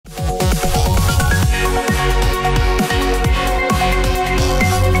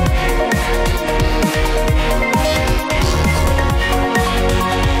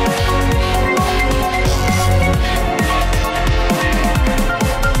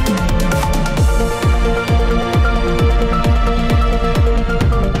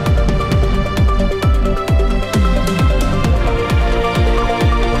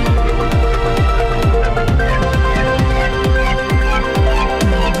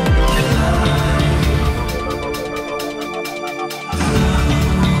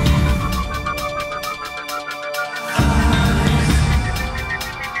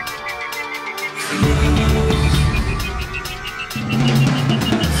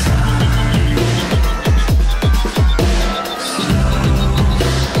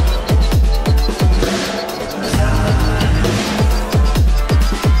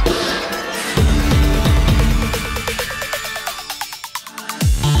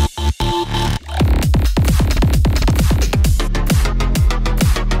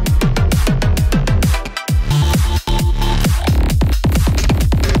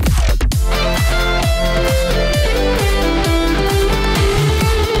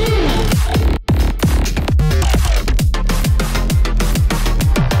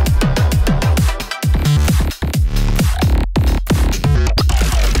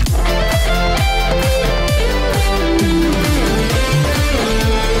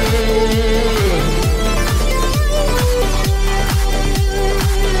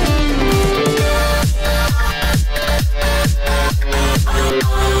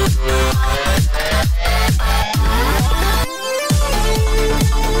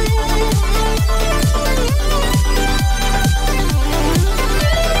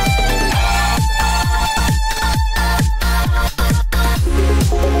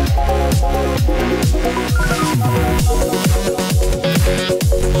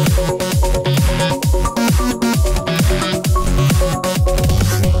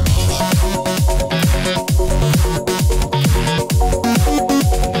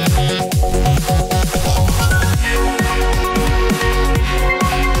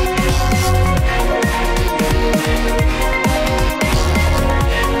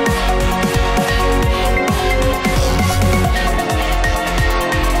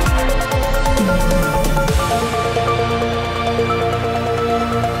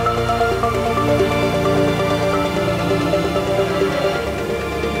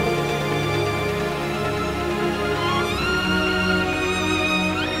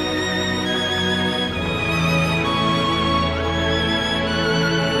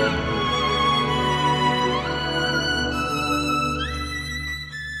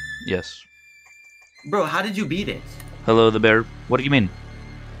Yes. Bro, how did you beat it? Hello, the bear. What do you mean?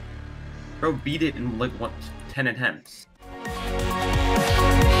 Bro, beat it in like 10 attempts.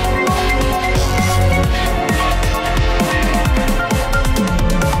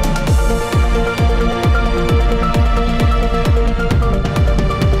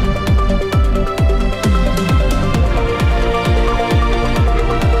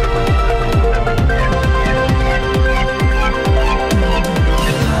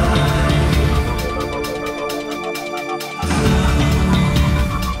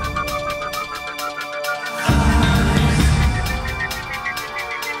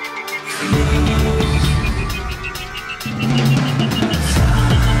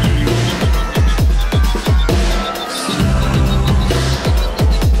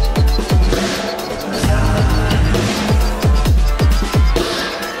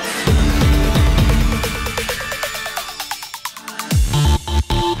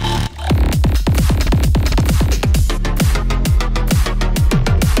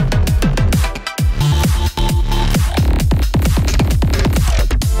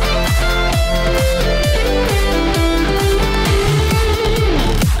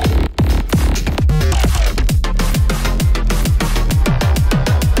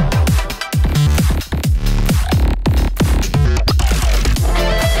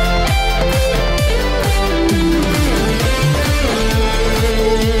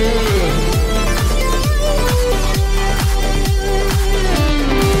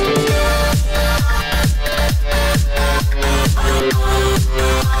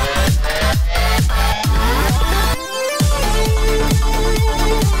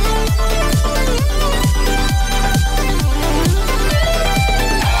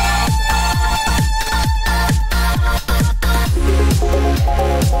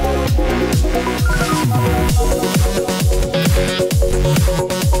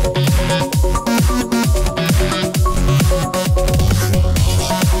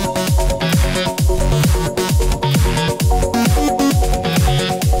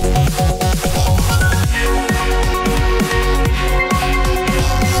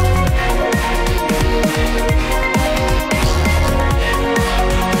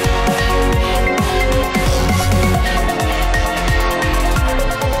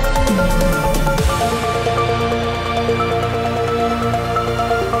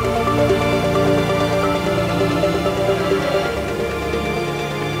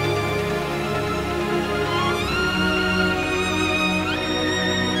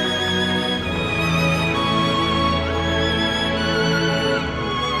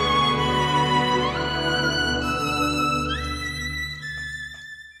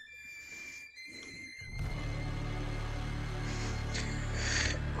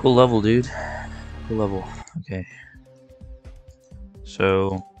 Cool level, dude. Cool level. Okay.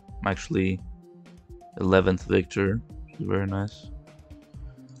 So, I'm actually 11th victor, which is very nice.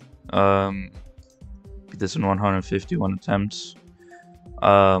 Beat this in 151 attempts.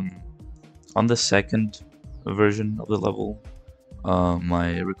 On the second version of the level,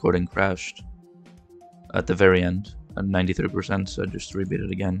 my recording crashed at the very end at 93%, so I just rebeat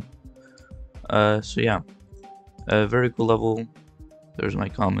it again. So yeah, a very cool level. There's my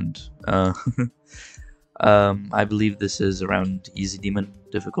comment. I believe this is around easy demon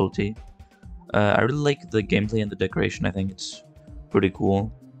difficulty. I really like the gameplay and the decoration. I think it's pretty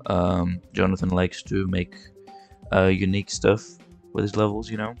cool. Jonathan likes to make unique stuff with his levels,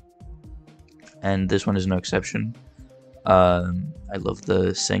 you know, and this one is no exception. I love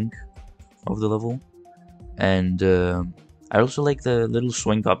the sync of the level, and I also like the little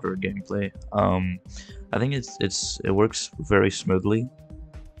swing copter gameplay. I think it works very smoothly,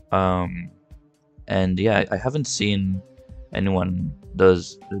 and yeah, I haven't seen anyone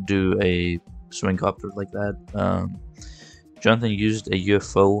do a swing copter like that. Jonathan used a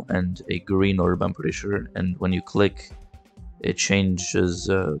UFO and a green orb, I'm pretty sure, and when you click, it changes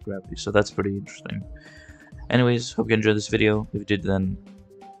gravity, so that's pretty interesting. Anyways, hope you enjoyed this video. If you did, then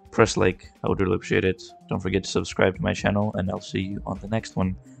press like, I would really appreciate it. Don't forget to subscribe to my channel, and I'll see you on the next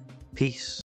one. Peace.